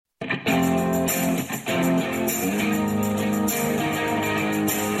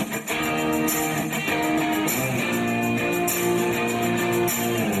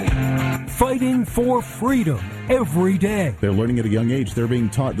for freedom every day. They're learning at a young age. They're being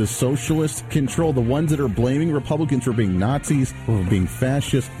taught the socialist control. The ones that are blaming Republicans for being Nazis or being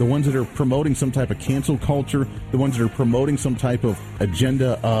fascist, the ones that are promoting some type of cancel culture, the ones that are promoting some type of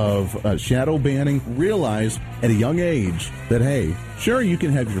agenda of shadow banning, realize at a young age that, hey, sure, you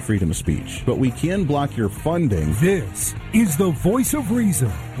can have your freedom of speech, but we can block your funding. This is the Voice of Reason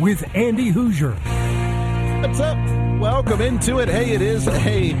with Andy Hoosier. What's up? Welcome into it. Hey, it is.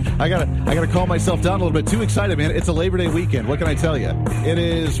 Hey, I gotta calm myself down a little bit. Too excited, man. It's a Labor Day weekend. What can I tell you? It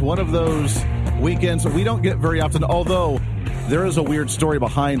is one of those weekends we don't get very often, although there is a weird story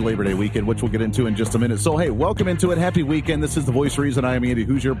behind Labor Day weekend, which we'll get into in just a minute. So, hey, welcome into it. Happy weekend. This is the Voice of Reason. I am Andy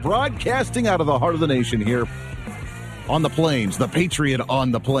Hoosier, broadcasting out of the heart of the nation here on the plains, the Patriot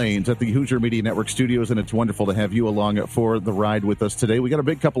on the plains at the Hoosier Media Network studios, and it's wonderful to have you along for the ride with us today. We got a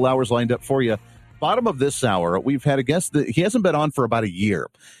big couple hours lined up for you. Bottom of this hour, we've had a guest that he hasn't been on for about a year,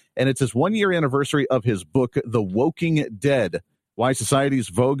 and it's his 1 year anniversary of his book, The Woking Dead, Why Society's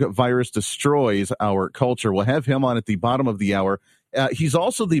Vogue Virus Destroys Our Culture. We'll have him on at the bottom of the hour. He's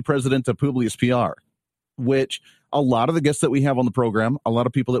also the president of Publius PR, which a lot of the guests that we have on the program, a lot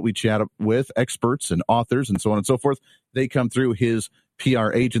of people that we chat with, experts and authors and so on and so forth, they come through his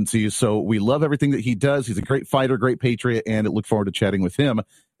PR agencies. So we love everything that he does. He's a great fighter, great patriot, and I look forward to chatting with him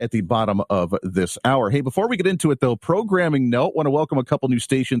at the bottom of this hour. Hey, before we get into it, though, programming note, want to welcome a couple new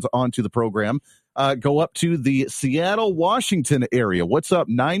stations onto the program. Go up to the Seattle, Washington area. What's up?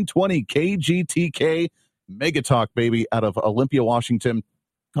 920 KGTK Mega Talk, baby, out of Olympia, Washington,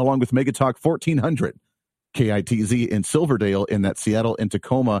 along with Mega Talk 1400 KITZ in Silverdale in that Seattle and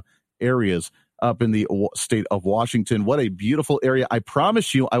Tacoma areas up in the state of Washington. What a beautiful area. I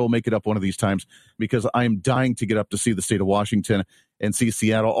promise you I will make it up one of these times because I'm dying to get up to see the state of Washington and see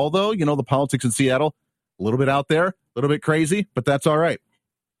Seattle. Although, you know, the politics in Seattle, a little bit out there, a little bit crazy, but that's all right.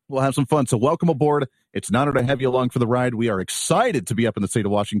 We'll have some fun. So welcome aboard. It's an honor to have you along for the ride. We are excited to be up in the state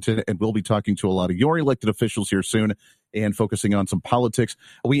of Washington, and we'll be talking to a lot of your elected officials here soon and focusing on some politics.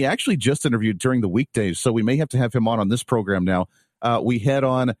 We actually just interviewed during the weekdays, so we may have to have him on this program now. We had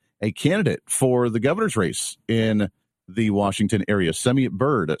on a candidate for the governor's race in the Washington area, Semi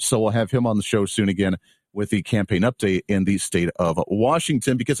Bird. So we'll have him on the show soon again with the campaign update in the state of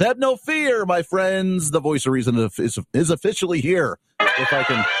Washington, because have no fear, my friends, the Voice of Reason is officially here. If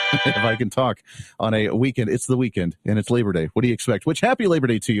I can talk on a weekend, it's the weekend and it's Labor Day. What do you expect? Which happy Labor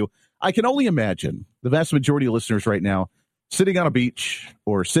Day to you. I can only imagine the vast majority of listeners right now sitting on a beach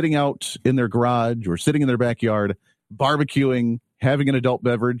or sitting out in their garage or sitting in their backyard, barbecuing, having an adult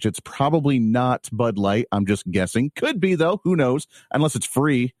beverage. It's probably not Bud Light. I'm just guessing. Could be, though. Who knows? Unless it's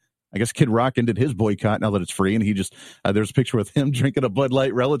free. I guess Kid Rock ended his boycott now that it's free, and he just there's a picture with him drinking a Bud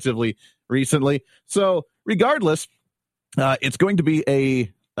Light relatively recently. So regardless, it's going to be a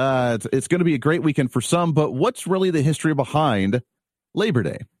great weekend for some. But what's really the history behind Labor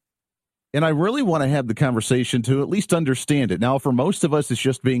Day? And I really want to have the conversation to at least understand it. Now, for most of us, it's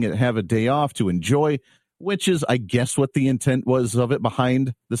just have a day off to enjoy, which is, I guess, what the intent was of it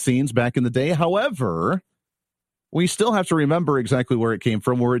behind the scenes back in the day. However, we still have to remember exactly where it came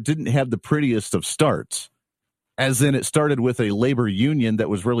from, where it didn't have the prettiest of starts, as in it started with a labor union that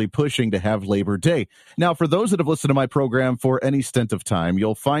was really pushing to have Labor Day. Now, for those that have listened to my program for any stint of time,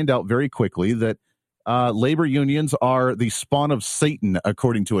 you'll find out very quickly that labor unions are the spawn of Satan,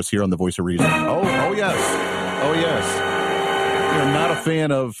 according to us here on the Voice of Reason. Oh, yes. You're not a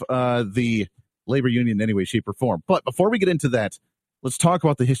fan of the labor union in any way, shape, or form. But before we get into that, let's talk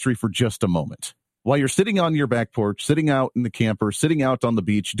about the history for just a moment. While you're sitting on your back porch, sitting out in the camper, sitting out on the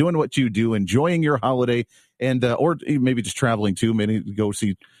beach, doing what you do, enjoying your holiday, and or maybe just traveling too, maybe go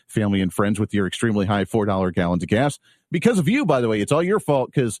see family and friends with your extremely high $4 gallons of gas. Because of you, by the way, it's all your fault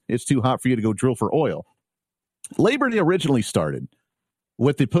because it's too hot for you to go drill for oil. Labor Day originally started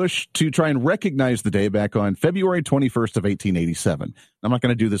with the push to try and recognize the day back on February 21st of 1887. I'm not going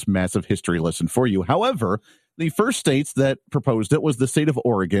to do this massive history lesson for you. However, the first states that proposed it was the state of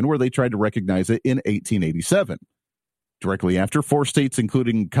Oregon, where they tried to recognize it in 1887. Directly after, 4 states,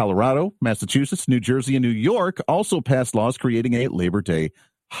 including Colorado, Massachusetts, New Jersey, and New York, also passed laws creating a Labor Day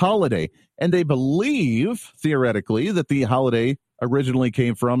holiday. And they believe, theoretically, that the holiday originally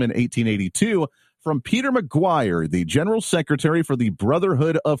came from, in 1882, from Peter McGuire, the General Secretary for the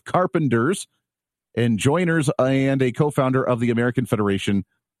Brotherhood of Carpenters and Joiners and a co-founder of the American Federation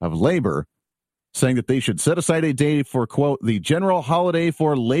of Labor, saying that they should set aside a day for, quote, the general holiday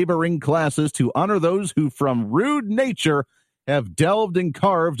for laboring classes to honor those who from rude nature have delved and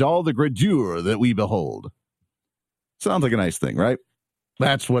carved all the grandeur that we behold. Sounds like a nice thing, right?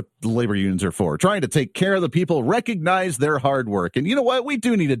 That's what the labor unions are for, trying to take care of the people, recognize their hard work. And you know what? We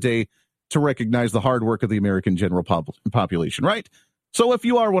do need a day to recognize the hard work of the American general population, right? So if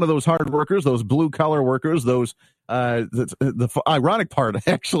you are one of those hard workers, those blue-collar workers, those the ironic part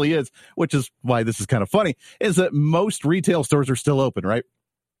actually is, which is why this is kind of funny, is that most retail stores are still open, right?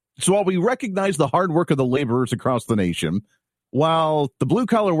 So while we recognize the hard work of the laborers across the nation, while the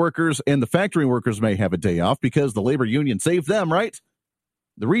blue-collar workers and the factory workers may have a day off because the labor union saved them, right?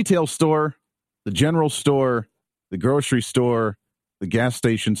 The retail store, the general store, the grocery store, the gas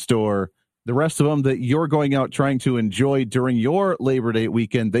station store, the rest of them that you're going out trying to enjoy during your Labor Day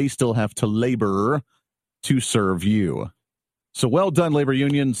weekend, they still have to labor to serve you. So well done, labor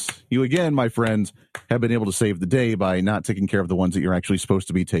unions. You again, my friends, have been able to save the day by not taking care of the ones that you're actually supposed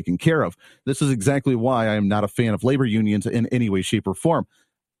to be taking care of. This is exactly why I am not a fan of labor unions in any way, shape, or form.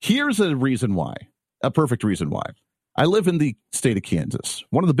 Here's a reason why, a perfect reason why. I live in the state of Kansas.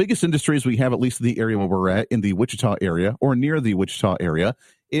 One of the biggest industries we have, at least in the area where we're at, in the Wichita area or near the Wichita area,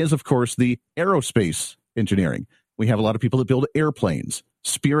 is, of course, the aerospace engineering. We have a lot of people that build airplanes,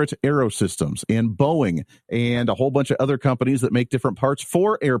 Spirit Aerosystems, and Boeing, and a whole bunch of other companies that make different parts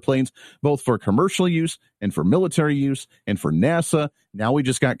for airplanes, both for commercial use and for military use and for NASA. Now we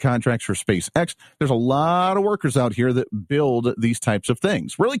just got contracts for SpaceX. There's a lot of workers out here that build these types of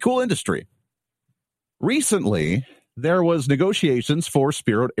things. Really cool industry. Recently, there was negotiations for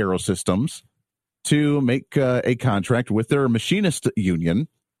Spirit Aerosystems to make a contract with their machinist union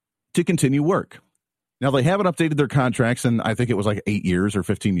to continue work. Now, they haven't updated their contracts, and I think it was like 8 years or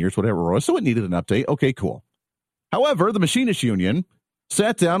 15 years, whatever it was, so it needed an update. Okay, cool. However, the machinist union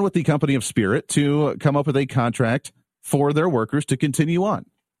sat down with the company of Spirit to come up with a contract for their workers to continue on.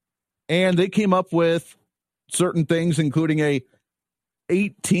 And they came up with certain things, including a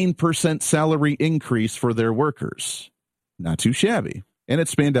 18% salary increase for their workers. Not too shabby. And it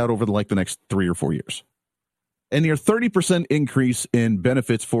spanned out over the next 3 or 4 years. A near 30% increase in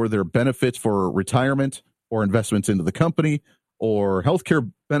benefits for their benefits for retirement or investments into the company or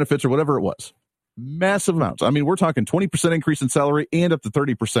healthcare benefits or whatever it was. Massive amounts. I mean, we're talking 20% increase in salary and up to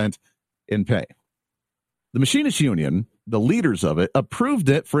 30% in pay. The machinist union, the leaders of it, approved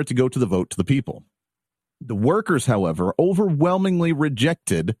it for it to go to the vote to the people. The workers, however, overwhelmingly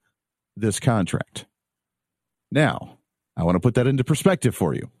rejected this contract. Now, I want to put that into perspective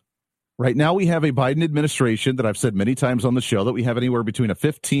for you. Right now, we have a Biden administration that I've said many times on the show that we have anywhere between a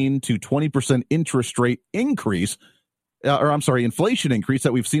 15 to 20% interest rate increase, inflation increase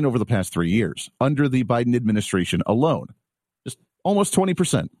that we've seen over the past 3 years under the Biden administration alone. Just almost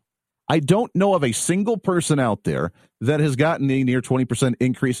 20%. I don't know of a single person out there that has gotten a near 20%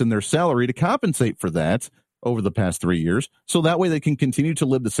 increase in their salary to compensate for that over the past 3 years, so that way they can continue to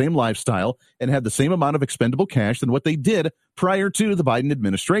live the same lifestyle and have the same amount of expendable cash than what they did prior to the Biden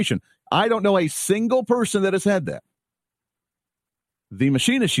administration. I don't know a single person that has had that. The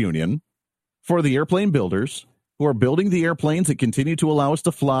machinist union for the airplane builders who are building the airplanes that continue to allow us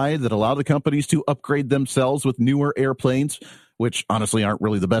to fly, that allow the companies to upgrade themselves with newer airplanes, which honestly aren't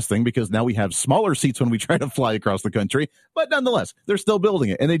really the best thing because now we have smaller seats when we try to fly across the country. But nonetheless, they're still building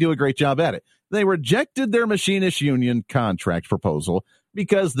it, and they do a great job at it. They rejected their machinist union contract proposal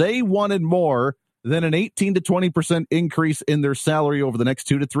because they wanted more than an 18 to 20% increase in their salary over the next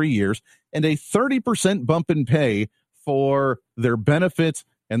 2 to 3 years and a 30% bump in pay for their benefits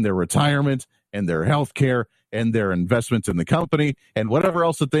and their retirement and their health care and their investments in the company and whatever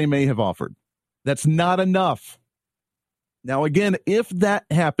else that they may have offered. That's not enough. Now, again, if that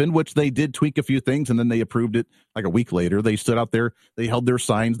happened, which they did tweak a few things and then they approved it like a week later, they stood out there, they held their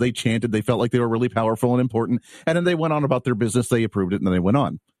signs, they chanted, they felt like they were really powerful and important, and then they went on about their business, they approved it, and then they went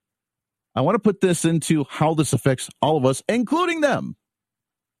on. I want to put this into how this affects all of us, including them.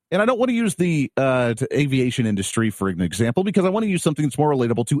 And I don't want to use the aviation industry for an example because I want to use something that's more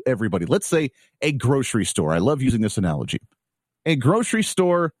relatable to everybody. Let's say a grocery store. I love using this analogy. A grocery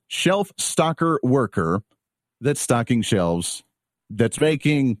store shelf stocker worker that's stocking shelves, that's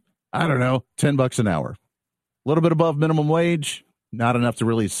making, I don't know, $10 an hour. A little bit above minimum wage, not enough to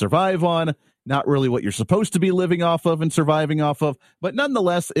really survive on, not really what you're supposed to be living off of and surviving off of, but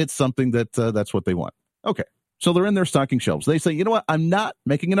nonetheless, it's something that that's what they want. Okay, so they're in their stocking shelves. They say, you know what, I'm not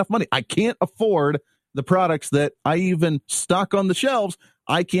making enough money. I can't afford the products that I even stock on the shelves.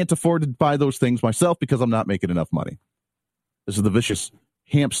 I can't afford to buy those things myself because I'm not making enough money. This is the vicious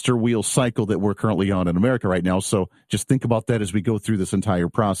hamster wheel cycle that we're currently on in America right now. So just think about that as we go through this entire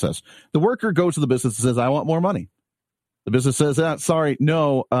process. The worker goes to the business and says, I want more money. The business says, sorry,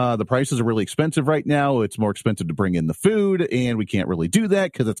 no, the prices are really expensive right now. It's more expensive to bring in the food, and we can't really do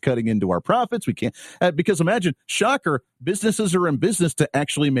that because it's cutting into our profits. We can't, because imagine, shocker, businesses are in business to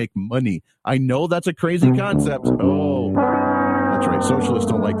actually make money. I know that's a crazy concept. Oh, That's right.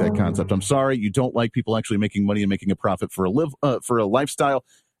 Socialists don't like that concept. I'm sorry. You don't like people actually making money and making a profit for a lifestyle.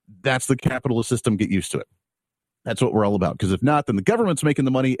 That's the capitalist system. Get used to it. That's what we're all about. Because if not, then the government's making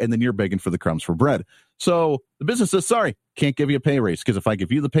the money, and then you're begging for the crumbs for bread. So the business says, sorry, can't give you a pay raise. Because if I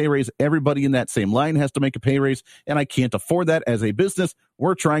give you the pay raise, everybody in that same line has to make a pay raise, and I can't afford that as a business.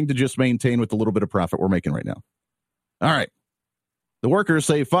 We're trying to just maintain with the little bit of profit we're making right now. All right. The workers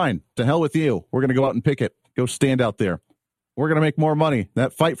say, fine, to hell with you. We're going to go out and picket. Go stand out there. We're going to make more money.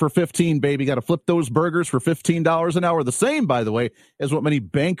 That fight for 15, baby. Got to flip those burgers for $15 an hour. The same, by the way, as what many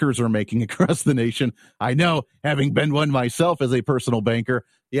bankers are making across the nation. I know, having been one myself as a personal banker,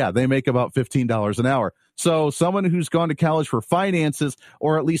 yeah, they make about $15 an hour. So someone who's gone to college for finances,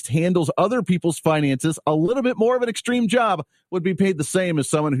 or at least handles other people's finances, a little bit more of an extreme job, would be paid the same as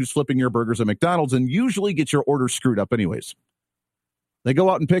someone who's flipping your burgers at McDonald's and usually gets your order screwed up anyways. They go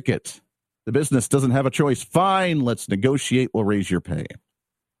out and picket. The business doesn't have a choice. Fine, let's negotiate. We'll raise your pay.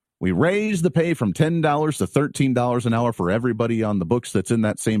 We raise the pay from $10 to $13 an hour for everybody on the books that's in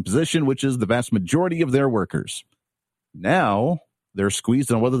that same position, which is the vast majority of their workers. Now they're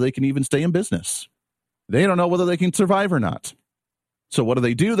squeezed on whether they can even stay in business. They don't know whether they can survive or not. So what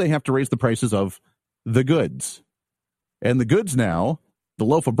do? They have to raise the prices of the goods. And the goods now, the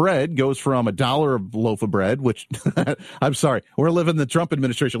loaf of bread goes from $1 a loaf of bread, which, I'm sorry, we're living in the Trump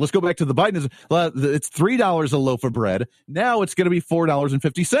administration. Let's go back to the Biden. It's $3 a loaf of bread. Now it's going to be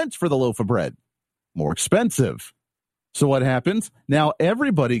 $4.50 for the loaf of bread. More expensive. So what happens? Now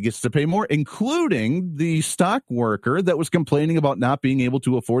everybody gets to pay more, including the stock worker that was complaining about not being able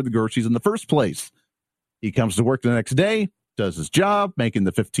to afford the groceries in the first place. He comes to work the next day, does his job, making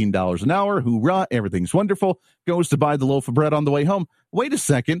the $15 an hour. Hoorah, everything's wonderful. Goes to buy the loaf of bread on the way home. Wait a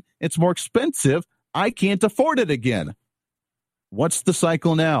second, it's more expensive. I can't afford it again. What's the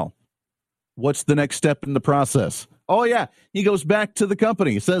cycle now? What's the next step in the process? Oh, yeah, he goes back to the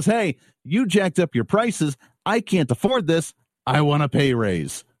company. He says, hey, you jacked up your prices. I can't afford this. I want a pay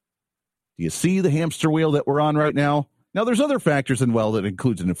raise. Do you see the hamster wheel that we're on right now? Now, there's other factors in that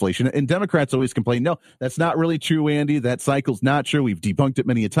includes inflation, and Democrats always complain, no, that's not really true, Andy. That cycle's not true. We've debunked it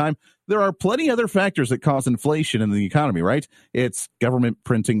many a time. There are plenty other factors that cause inflation in the economy, right? It's government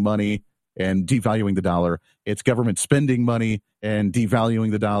printing money and devaluing the dollar. It's government spending money and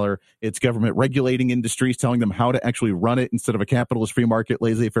devaluing the dollar. It's government regulating industries, telling them how to actually run it instead of a capitalist free market,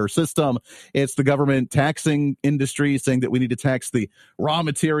 laissez-faire system. It's the government taxing industries, saying that we need to tax the raw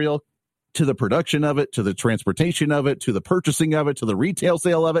material, to the production of it, to the transportation of it, to the purchasing of it, to the retail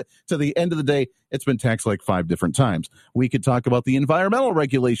sale of it. To the end of the day, it's been taxed like 5 different times. We could talk about the environmental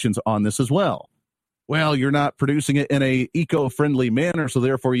regulations on this as well. Well, you're not producing it in a eco-friendly manner, so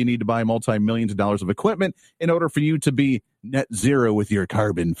therefore you need to buy multi-millions of dollars of equipment in order for you to be net zero with your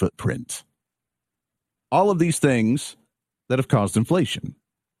carbon footprint. All of these things that have caused inflation,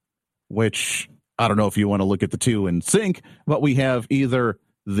 which I don't know if you want to look at the two in sync, but we have either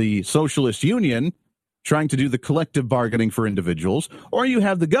the socialist union trying to do the collective bargaining for individuals, or you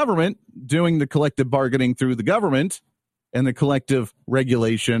have the government doing the collective bargaining through the government and the collective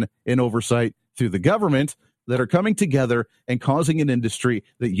regulation and oversight through the government that are coming together and causing an industry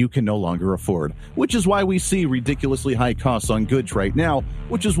that you can no longer afford, which is why we see ridiculously high costs on goods right now,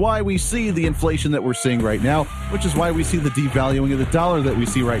 which is why we see the inflation that we're seeing right now, which is why we see the devaluing of the dollar that we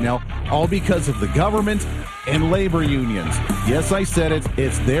see right now, all because of the government and labor unions. Yes, I said it.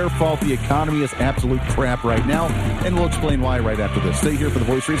 It's their fault. The economy is absolute crap right now, and we'll explain why right after this. Stay here for the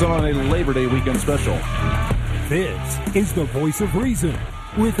Voice of Reason on a Labor Day weekend special. This is the Voice of Reason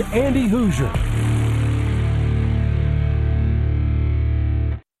with Andy Hoosier.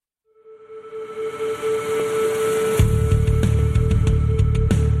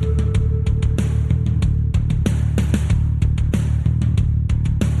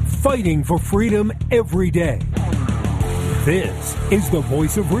 Fighting for freedom every day. This is the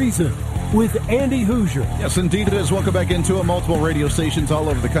Voice of Reason with Andy Hoosier. Yes, indeed it is. Welcome back into it. Multiple radio stations all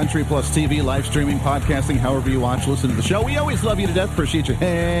over the country, plus TV, live streaming, podcasting, however you watch, listen to the show. We always love you to death. Appreciate you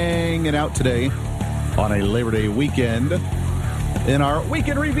hanging out today on a Labor Day weekend in our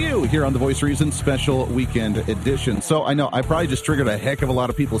weekend review here on the Voice of Reason special weekend edition. So I know I probably just triggered a heck of a lot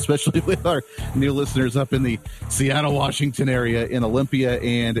of people, especially with our new listeners up in the Seattle, Washington area, in Olympia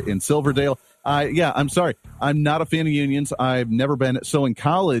and in Silverdale. I'm sorry. I'm not a fan of unions. I've never been. So in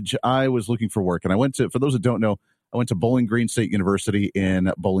college, I was looking for work, and I went to, for those that don't know, I went to Bowling Green State University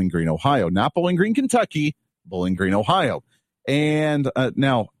in Bowling Green, Ohio. Not Bowling Green, Kentucky, Bowling Green, Ohio. And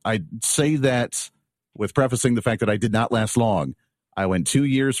now I say that with prefacing the fact that I did not last long. I went 2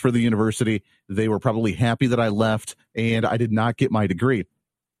 years for the university. They were probably happy that I left, and I did not get my degree.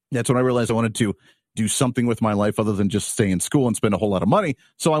 That's when I realized I wanted to do something with my life other than just stay in school and spend a whole lot of money.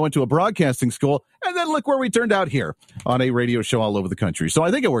 So I went to a broadcasting school, and then look where we turned out here on a radio show all over the country. So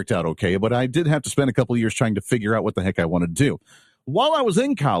I think it worked out okay, but I did have to spend a couple of years trying to figure out what the heck I wanted to do. While I was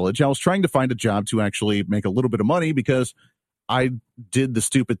in college, I was trying to find a job to actually make a little bit of money because I did the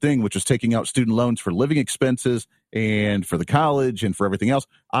stupid thing, which was taking out student loans for living expenses and for the college and for everything else.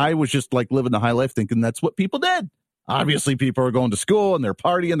 I was just like living the high life thinking that's what people did. Obviously, people are going to school and they're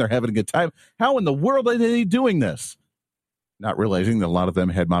partying, they're having a good time. How in the world are they doing this? Not realizing that a lot of them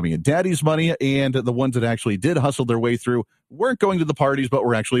had mommy and daddy's money, and the ones that actually did hustle their way through weren't going to the parties, but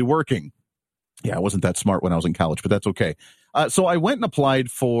were actually working. Yeah, I wasn't that smart when I was in college, but that's okay. So I went and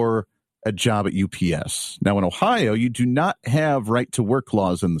applied for a job at UPS. Now, in Ohio, you do not have right-to-work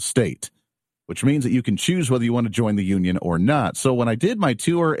laws in the state, which means that you can choose whether you want to join the union or not. So when I did my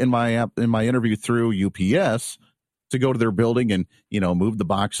tour in my interview through UPS to go to their building and, move the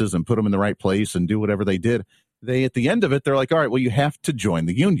boxes and put them in the right place and do whatever they did, at the end of it, they're like, all right, well, you have to join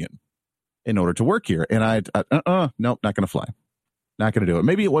the union in order to work here. And nope, not going to fly. Not going to do it.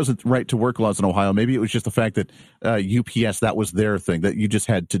 Maybe it wasn't right to work laws in Ohio. Maybe it was just the fact that UPS, that was their thing, that you just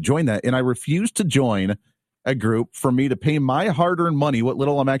had to join that. And I refused to join a group for me to pay my hard-earned money, what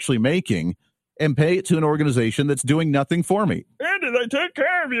little I'm actually making, and pay it to an organization that's doing nothing for me. Andy, they take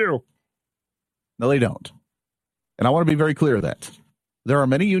care of you. No, they don't. And I want to be very clear of that. There are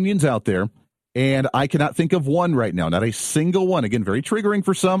many unions out there, and I cannot think of one right now, not a single one. Again, very triggering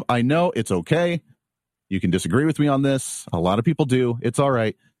for some. I know, it's okay. You can disagree with me on this. A lot of people do. It's all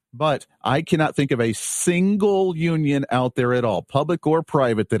right. But I cannot think of a single union out there at all, public or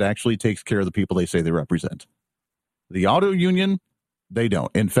private, that actually takes care of the people they say they represent. The auto union, they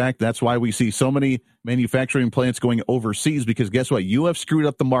don't. In fact, that's why we see so many manufacturing plants going overseas, because guess what? You have screwed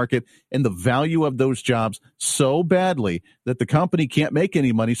up the market and the value of those jobs so badly that the company can't make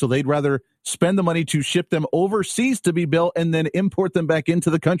any money, so they'd rather spend the money to ship them overseas to be built and then import them back into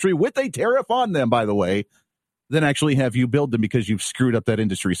the country with a tariff on them, by the way, than actually have you build them because you've screwed up that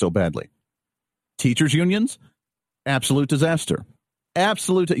industry so badly. Teachers unions, absolute disaster.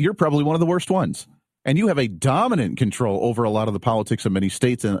 Absolute. You're probably one of the worst ones. And you have a dominant control over a lot of the politics of many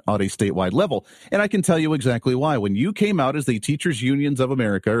states and on a statewide level. And I can tell you exactly why. When you came out as the Teachers Unions of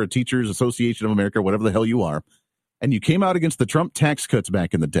America or Teachers Association of America, whatever the hell you are, and you came out against the Trump tax cuts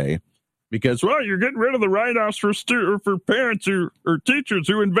back in the day, because, well, you're getting rid of the write-offs for parents or teachers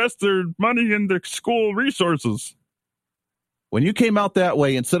who invest their money in the school resources. When you came out that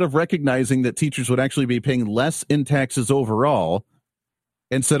way, instead of recognizing that teachers would actually be paying less in taxes overall,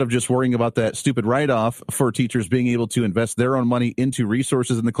 instead of just worrying about that stupid write-off for teachers being able to invest their own money into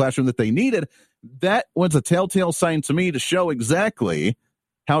resources in the classroom that they needed, that was a telltale sign to me to show exactly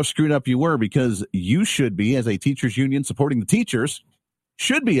how screwed up you were, because you should be, as a teachers union supporting the teachers,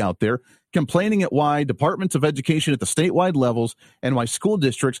 should be out there complaining at why departments of education at the statewide levels and why school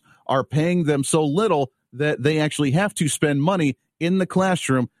districts are paying them so little that they actually have to spend money in the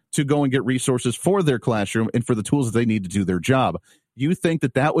classroom to go and get resources for their classroom and for the tools that they need to do their job. You think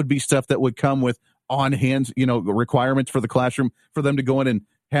that that would be stuff that would come with on-hand, requirements for the classroom for them to go in and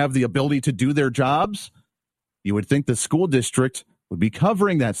have the ability to do their jobs? You would think the school district would be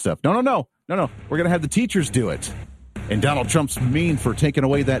covering that stuff. No. We're going to have the teachers do it. And Donald Trump's mean for taking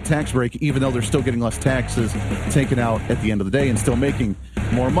away that tax break, even though they're still getting less taxes taken out at the end of the day and still making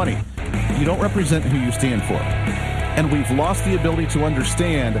more money. You don't represent who you stand for. And we've lost the ability to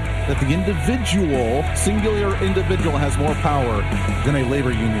understand that the singular individual has more power than a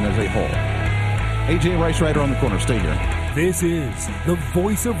labor union as a whole. AJ Rice Rider on the corner. Stay here. This is the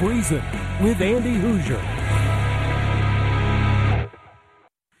Voice of Reason with Andy Hoosier.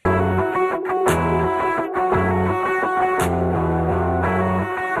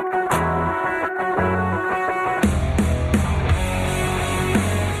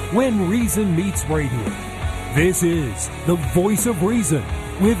 When Reason meets radio, this is the Voice of Reason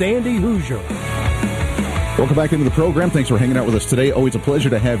with Andy Hoosier. Welcome back into the program. Thanks for hanging out with us today. Always a pleasure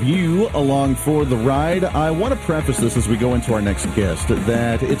to have you along for the ride. I want to preface this as we go into our next guest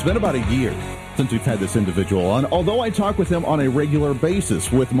that it's been about a year since we've had this individual on, although I talk with him on a regular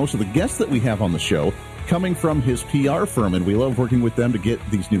basis with most of the guests that we have on the show coming from his PR firm, and we love working with them to get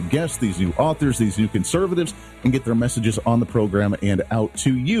these new guests, these new authors, these new conservatives, and get their messages on the program and out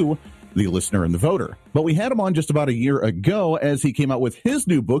to you. the listener and the voter. But we had him on just about a year ago as he came out with his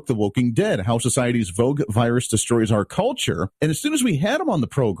new book, The Woking Dead, How Society's Vogue Virus Destroys Our Culture. And as soon as we had him on the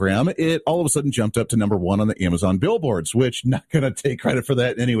program, it all of a sudden jumped up to number 1 on the Amazon billboards, which not going to take credit for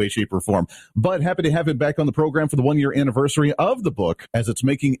that in any way, shape, or form. But happy to have him back on the program for the 1-year anniversary of the book as it's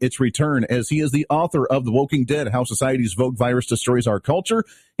making its return, as he is the author of The Woking Dead, How Society's Vogue Virus Destroys Our Culture.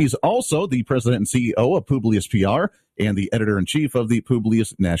 He's also the president and CEO of Publius PR and the editor-in-chief of the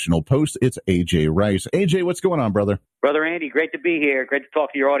Publius National Post. It's AJ Rice. AJ, what's going on, brother? Brother Andy, great to be here. Great to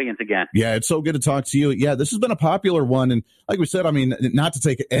talk to your audience again. Yeah, it's so good to talk to you. Yeah, this has been a popular one. And like we said, I mean, not to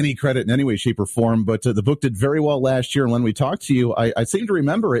take any credit in any way, shape, or form, but the book did very well last year. And when we talked to you, I seem to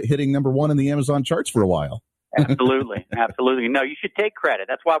remember it hitting number 1 in the Amazon charts for a while. Absolutely. Absolutely. No, you should take credit.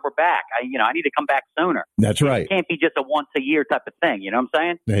 That's why we're back. I need to come back sooner. That's right. It can't be just a once a year type of thing. You know what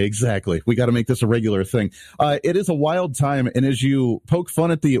I'm saying? Exactly. We got to make this a regular thing. It is a wild time. And as you poke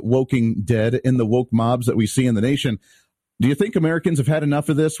fun at the woking dead and the woke mobs that we see in the nation, do you think Americans have had enough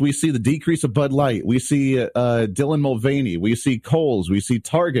of this? We see the decrease of Bud Light. We see Dylan Mulvaney. We see Kohl's. We see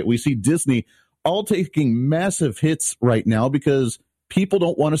Target. We see Disney all taking massive hits right now because people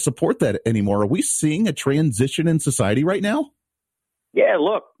don't want to support that anymore. Are we seeing a transition in society right now? Yeah,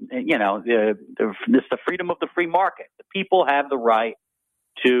 look, it's the freedom of the free market. The people have the right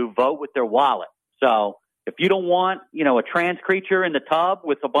to vote with their wallet. So if you don't want, a trans creature in the tub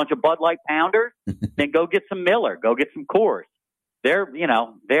with a bunch of Bud Light pounders, then go get some Miller, go get some Coors. Their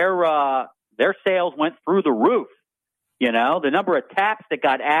sales went through the roof. The number of taps that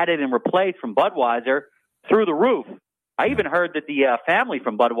got added and replaced from Budweiser through the roof. I even heard that the family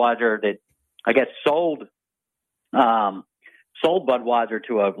from Budweiser that I guess sold Budweiser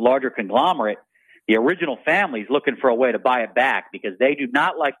to a larger conglomerate, the original family is looking for a way to buy it back because they do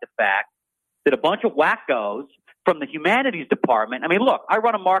not like the fact that a bunch of wackos from the humanities department. I mean, look, I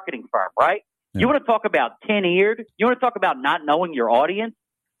run a marketing firm, right? Yeah. You want to talk about tin-eared? You want to talk about not knowing your audience?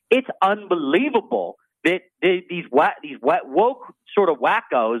 It's unbelievable that these woke sort of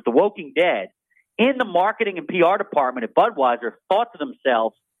wackos, the woking dead, in the marketing and PR department at Budweiser thought to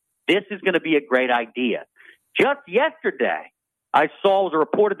themselves, this is going to be a great idea. Just yesterday, I saw was a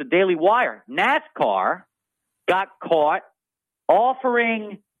report at the Daily Wire. NASCAR got caught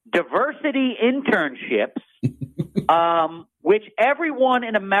offering diversity internships, which everyone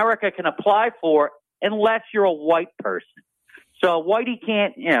in America can apply for unless you're a white person. So whitey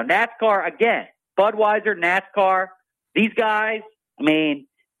can't, NASCAR, again, Budweiser, NASCAR, these guys, I mean,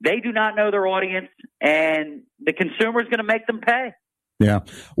 they do not know their audience, and the consumer is going to make them pay. Yeah.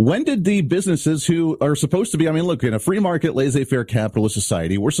 When did the businesses who are supposed to be, I mean, look, in a free market, laissez-faire capitalist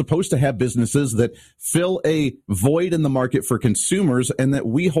society, we're supposed to have businesses that fill a void in the market for consumers and that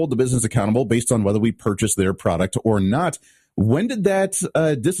we hold the business accountable based on whether we purchase their product or not. When did that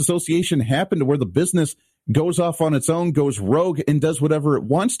disassociation happen to where the business goes off on its own, goes rogue, and does whatever it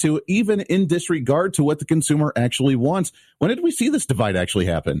wants to, even in disregard to what the consumer actually wants? When did we see this divide actually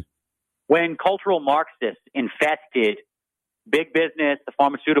happen? When cultural Marxists infested big business, the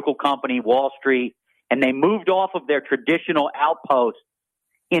pharmaceutical company, Wall Street, and they moved off of their traditional outposts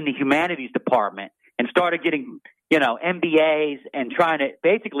in the humanities department and started getting, MBAs and trying to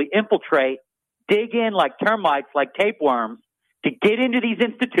basically infiltrate, dig in like termites, like tapeworms, to get into these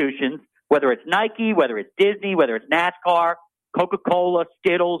institutions, whether it's Nike, whether it's Disney, whether it's NASCAR, Coca-Cola,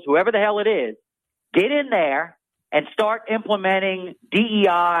 Skittles, whoever the hell it is, get in there and start implementing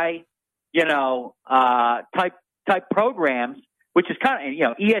DEI, type programs, which is kind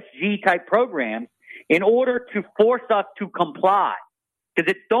of, ESG type programs, in order to force us to comply.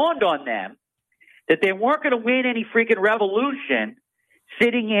 Because it dawned on them that they weren't going to win any freaking revolution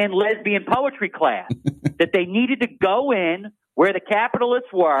sitting in lesbian poetry class, that they needed to go in where the capitalists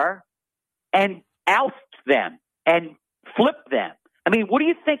were and oust them and flip them. I mean, what do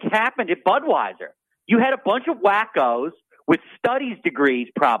you think happened at Budweiser? You had a bunch of wackos with studies degrees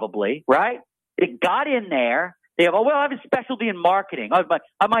probably, right? They got in there. They have, I have a specialty in marketing.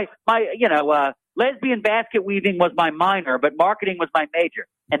 Lesbian basket weaving was my minor, but marketing was my major.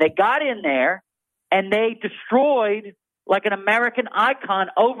 And they got in there and they destroyed like an American icon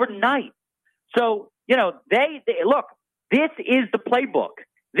overnight. So, they look, this is the playbook.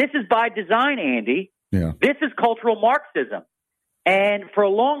 This is by design, Andy. Yeah. This is cultural Marxism. And for a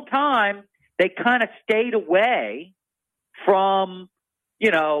long time, they kind of stayed away from,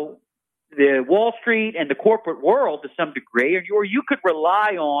 the Wall Street and the corporate world to some degree, or you could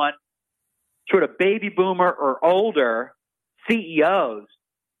rely on sort of baby boomer or older CEOs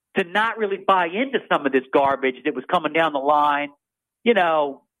to not really buy into some of this garbage that was coming down the line,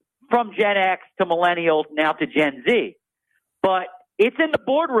 from Gen X to millennials now to Gen Z. But It's in the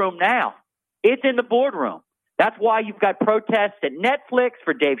boardroom now. It's in the boardroom. That's why you've got protests at Netflix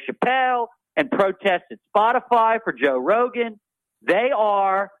for Dave Chappelle and protests at Spotify for Joe Rogan.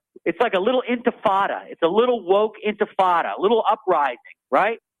 It's like a little intifada. It's a little woke intifada, a little uprising,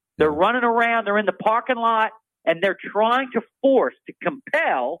 right? They're running around. They're in the parking lot, and they're trying to force, to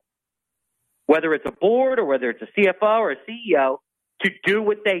compel, whether it's a board or whether it's a CFO or a CEO, to do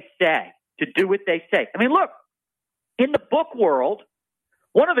what they say, I mean, look, in the book world,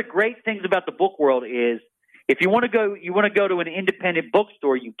 one of the great things about the book world is if you want to go to an independent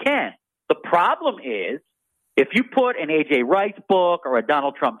bookstore, you can. The problem is if you put an A.J. Rice book or a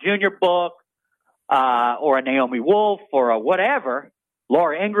Donald Trump Jr. book or a Naomi Wolf or a whatever,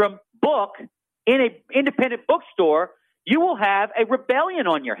 Laura Ingraham book in an independent bookstore, you will have a rebellion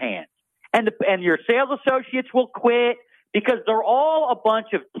on your hands. And your sales associates will quit because they're all a bunch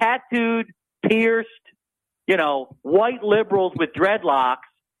of tattooed, pierced, white liberals with dreadlocks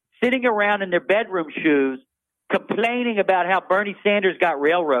sitting around in their bedroom shoes complaining about how Bernie Sanders got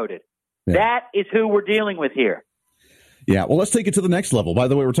railroaded. Yeah. That is who we're dealing with here. Yeah, well, let's take it to the next level. By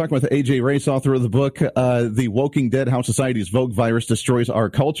the way, we're talking with A.J. Rice, author of the book, The Woking Dead, How Society's Vogue Virus Destroys Our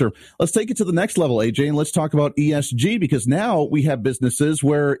Culture. Let's take it to the next level, A.J., and let's talk about ESG, because now we have businesses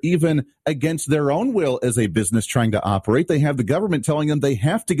where even against their own will as a business trying to operate, they have the government telling them they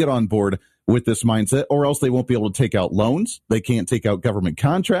have to get on board with this mindset or else they won't be able to take out loans. They can't take out government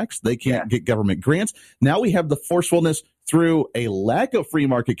contracts. They can't get government grants. Now we have the forcefulness through a lack of free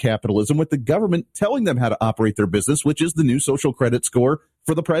market capitalism with the government telling them how to operate their business, which is the new social credit score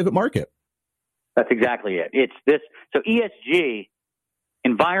for the private market. That's exactly it. It's this. So ESG,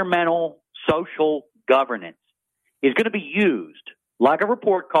 environmental, social governance, is going to be used like a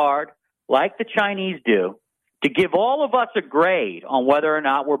report card, like the Chinese do, to give all of us a grade on whether or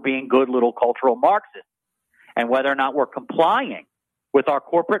not we're being good little cultural Marxists and whether or not we're complying with our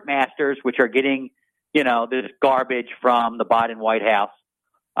corporate masters, which are getting this garbage from the Biden White House,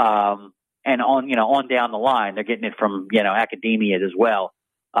 and on down the line, they're getting it from, academia as well.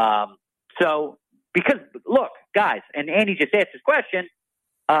 So because look, guys, and Andy just asked this question,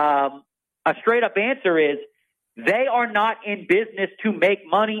 a straight up answer is they are not in business to make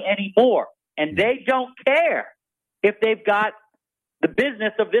money anymore. And they don't care if they've got the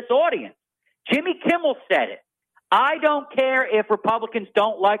business of this audience. Jimmy Kimmel said it. I don't care if Republicans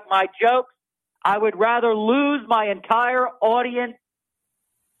don't like my jokes. I would rather lose my entire audience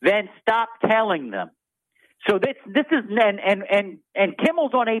than stop telling them. So this is and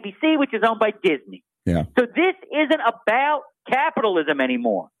Kimmel's on ABC, which is owned by Disney. Yeah. So this isn't about capitalism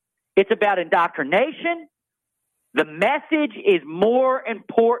anymore. It's about indoctrination. The message is more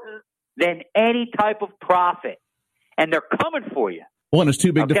important than any type of profit. And they're coming for you. Well, and it's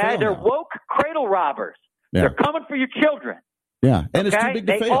too big to fail. They're now. woke cradle robbers. Yeah. They're coming for your children. Yeah, and it's too big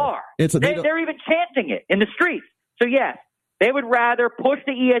to fail. They are. They're even chanting it in the streets. So, yes, they would rather push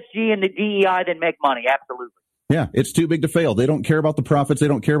the ESG and the DEI than make money. Absolutely. Yeah, it's too big to fail. They don't care about the profits. They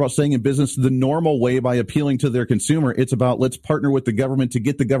don't care about staying in business the normal way by appealing to their consumer. It's about let's partner with the government to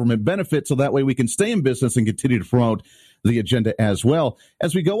get the government benefit so that way we can stay in business and continue to promote the agenda as well.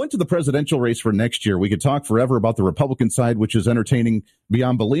 As we go into the presidential race for next year, we could talk forever about the Republican side, which is entertaining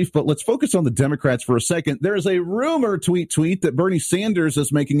beyond belief, but let's focus on the Democrats for a second. There is a rumor tweet that Bernie Sanders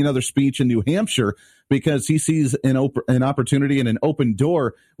is making another speech in New Hampshire because he sees an opportunity and an open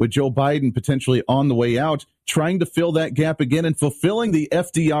door with Joe Biden potentially on the way out, trying to fill that gap again and fulfilling the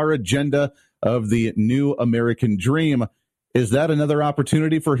FDR agenda of the new American dream. Is that another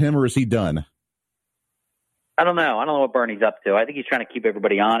opportunity for him, or is he done? I don't know. I don't know what Bernie's up to. I think he's trying to keep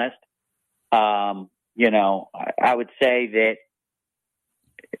everybody honest. I would say that,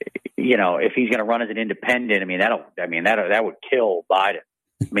 if he's going to run as an independent, that would kill Biden.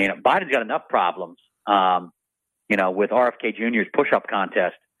 Biden's got enough problems, with RFK Jr.'s push-up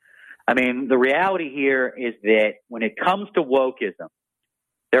contest. The reality here is that when it comes to wokeism,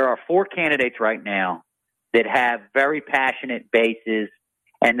 there are 4 candidates right now that have very passionate bases,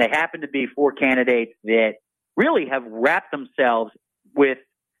 and they happen to be 4 candidates that really have wrapped themselves with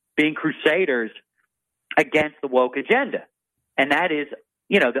being crusaders against the woke agenda. And that is,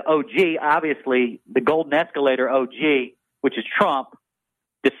 the OG, obviously, the golden escalator OG, which is Trump,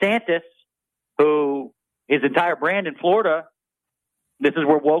 DeSantis, who his entire brand in Florida, this is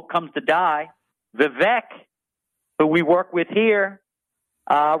where woke comes to die. Vivek, who we work with here,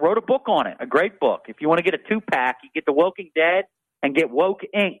 wrote a book on it, a great book. If you want to get a 2-pack, you get The Woking Dead and get Woke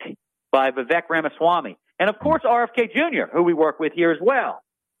Inc. by Vivek Ramaswamy. And, of course, RFK Jr., who we work with here as well.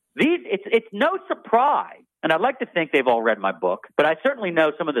 It's no surprise, and I'd like to think they've all read my book, but I certainly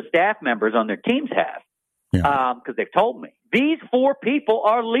know some of the staff members on their teams have, because they've told me these four people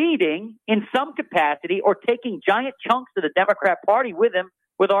are leading in some capacity or taking giant chunks of the Democrat Party with them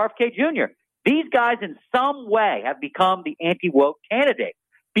with RFK Jr. These guys in some way have become the anti-woke candidate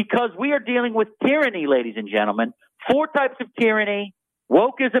because we are dealing with tyranny, ladies and gentlemen. Four types of tyranny.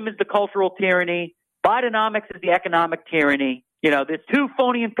 Wokeism is the cultural tyranny. Bidenomics is the economic tyranny. There's 2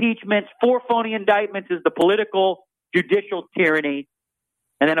 phony impeachments, 4 phony indictments is the political, judicial tyranny.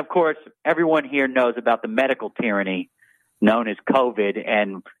 And then, of course, everyone here knows about the medical tyranny known as COVID.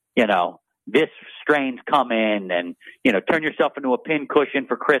 And, this strain's come in and, turn yourself into a pincushion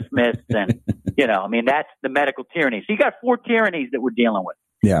for Christmas. And, that's the medical tyranny. So you got 4 tyrannies that we're dealing with.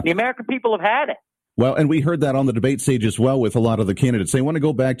 Yeah. The American people have had it. Well, and we heard that on the debate stage as well with a lot of the candidates. They want to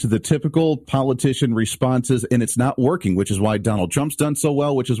go back to the typical politician responses, and it's not working, which is why Donald Trump's done so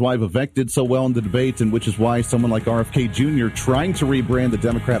well, which is why Vivek did so well in the debates, and which is why someone like RFK Jr. trying to rebrand the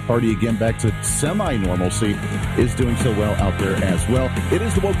Democrat Party again back to semi-normalcy is doing so well out there as well. It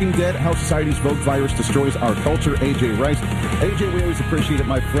is The Woking Dead, How Society's Vote Virus Destroys Our Culture. AJ Rice. AJ, we always appreciate it,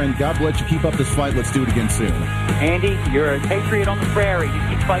 my friend. God bless you. Keep up this fight. Let's do it again soon. Andy, you're a patriot on the prairie.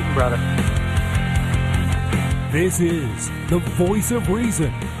 You keep fighting, brother. This is The Voice of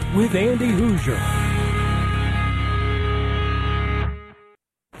Reason with Andy Hoosier.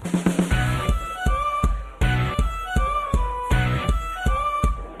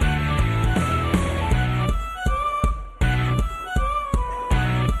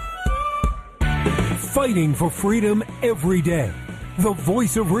 Fighting for freedom every day. The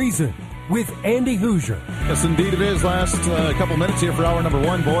Voice of Reason with Andy Hoosier. Yes, indeed it is. Last couple minutes here for hour number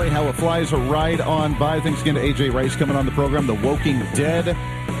 1. Boy, how it flies right on by. Thanks again to AJ Rice coming on the program. The Woking Dead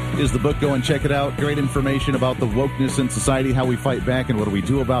is the book. Go and check it out. Great information about the wokeness in society, how we fight back, and what do we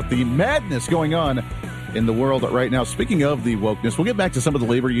do about the madness going on in the world right now. Speaking of the wokeness, we'll get back to some of the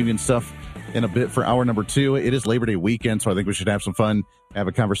labor union stuff in a bit for hour number 2. It is Labor Day weekend, so I think we should have some fun, have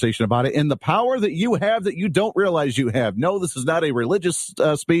a conversation about it, and the power that you have that you don't realize you have. No, this is not a religious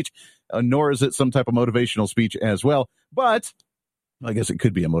speech, nor is it some type of motivational speech as well. But I guess it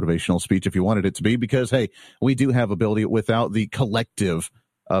could be a motivational speech if you wanted it to be, because, hey, we do have ability without the collective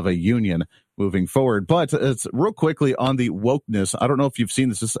of a union moving forward. But it's real quickly on the wokeness. I don't know if you've seen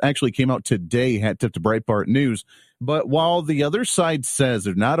this. This actually came out today, hat tip to Breitbart News. But while the other side says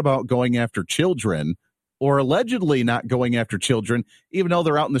they're not about going after children, or allegedly not going after children, even though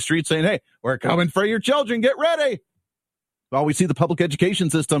they're out in the street saying, hey, we're coming for your children, get ready. While we see the public education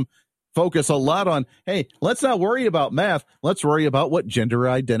system focus a lot on, hey, let's not worry about math. Let's worry about what gender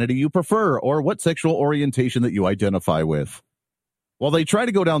identity you prefer or what sexual orientation that you identify with. While they try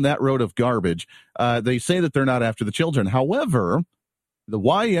to go down that road of garbage, they say that they're not after the children. However, the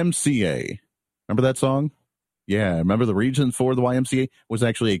YMCA, remember that song? Yeah, remember the reason for the YMCA was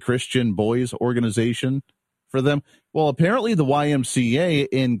actually a Christian boys organization for them? Well, apparently the YMCA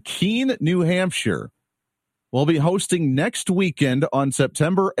in Keene, New Hampshire, will be hosting next weekend on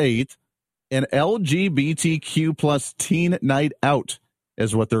September 8th an LGBTQ plus teen night out,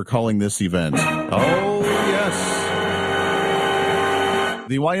 is what they're calling this event. Oh, yes.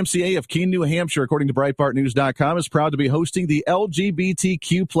 The YMCA of Keene, New Hampshire, according to BreitbartNews.com, is proud to be hosting the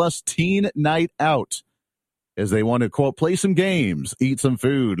LGBTQ plus teen night out, as they want to, quote, play some games, eat some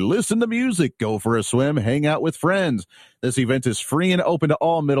food, listen to music, go for a swim, hang out with friends. This event is free and open to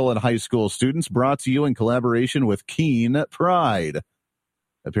all middle and high school students, brought to you in collaboration with Keene Pride.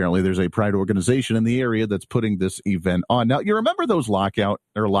 Apparently, there's a Pride organization in the area that's putting this event on. Now, you remember those lockout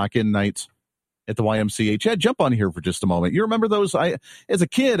or lock-in nights at the YMCA? Chad, jump on here for just a moment. You remember those? As a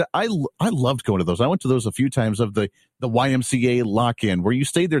kid, I loved going to those. I went to those a few times, of the YMCA lock-in, where you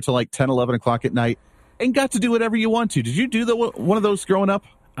stayed there till like 10, 11 o'clock at night and got to do whatever you want to. Did you do one of those growing up?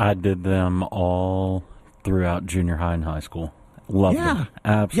 I did them all throughout junior high and high school. Loved them.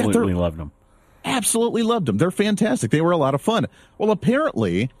 Absolutely loved them. Absolutely loved them. They're fantastic. They were a lot of fun. Well,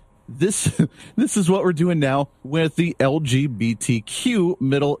 apparently, this is what we're doing now with the LGBTQ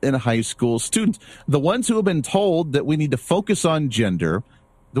middle and high school students. The ones who have been told that we need to focus on gender,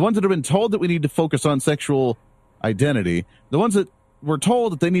 the ones that have been told that we need to focus on sexual identity, the ones that were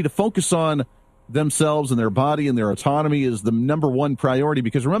told that they need to focus on themselves and their body and their autonomy is the number one priority.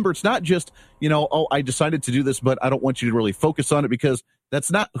 Because remember, it's not just, oh, I decided to do this, but I don't want you to really focus on it because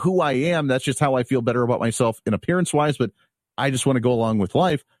that's not who I am. That's just how I feel better about myself in appearance wise, but I just want to go along with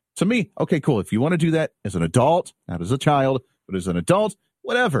life. To me, okay, cool. If you want to do that as an adult, not as a child, but as an adult,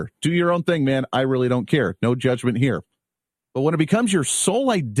 whatever, do your own thing, man. I really don't care. No judgment here. But when it becomes your sole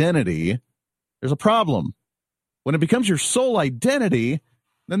identity, there's a problem. When it becomes your sole identity,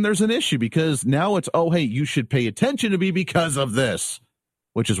 then there's an issue, because now it's, oh, hey, you should pay attention to me because of this,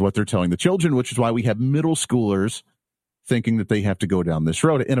 which is what they're telling the children, which is why we have middle schoolers thinking that they have to go down this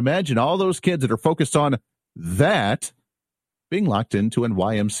road. And imagine all those kids that are focused on that being locked into an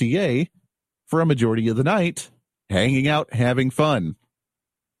YMCA for a majority of the night, hanging out, having fun.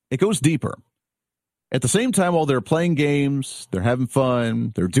 It goes deeper. At the same time, while they're playing games, they're having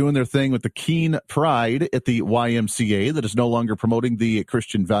fun, they're doing their thing with the keen pride at the YMCA that is no longer promoting the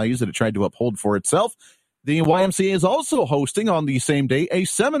Christian values that it tried to uphold for itself, the YMCA is also hosting on the same day a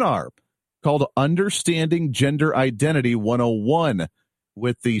seminar called Understanding Gender Identity 101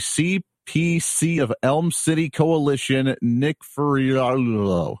 with the CPC of Elm City Coalition, Nick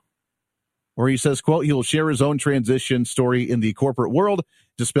Ferriello, where he says, quote, he will share his own transition story in the corporate world,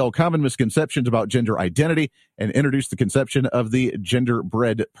 dispel common misconceptions about gender identity, and introduce the conception of the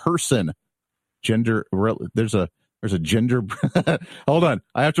genderbread person. There's a gender. Hold on.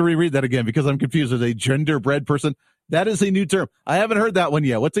 I have to reread that again because I'm confused. There's a genderbread person. That is a new term. I haven't heard that one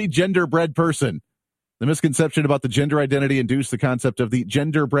yet. What's a genderbread person? The misconception about the gender identity induced the concept of the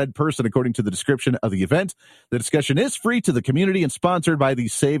genderbread person, according to the description of the event. The discussion is free to the community and sponsored by the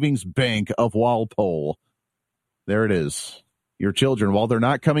Savings Bank of Walpole. There it is. Your children, while they're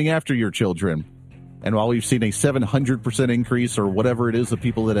not coming after your children, and while we've seen a 700% increase or whatever it is of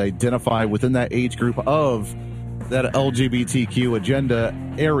people that identify within that age group of that LGBTQ agenda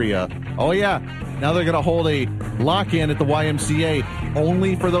area, oh yeah, now they're going to hold a lock-in at the YMCA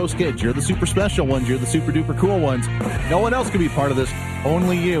only for those kids. You're the super special ones. You're the super duper cool ones. No one else can be part of this.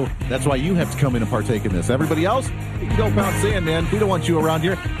 Only you. That's why you have to come in and partake in this. Everybody else, you can go pound sand, man. We don't want you around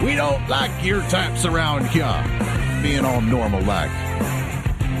here. We don't like your types around here being all normal like.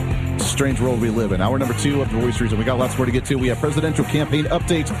 It's a strange world we live in. Hour number 2 of The Voice Reason. We got lots more to get to. We have presidential campaign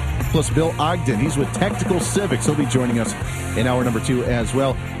updates, plus Bill Ogden. He's with Tactical Civics. He'll be joining us in hour number 2 as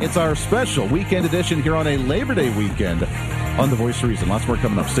well. It's our special weekend edition here on a Labor Day weekend on The Voice Reason. Lots more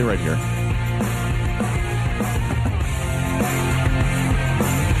coming up. Stay right here.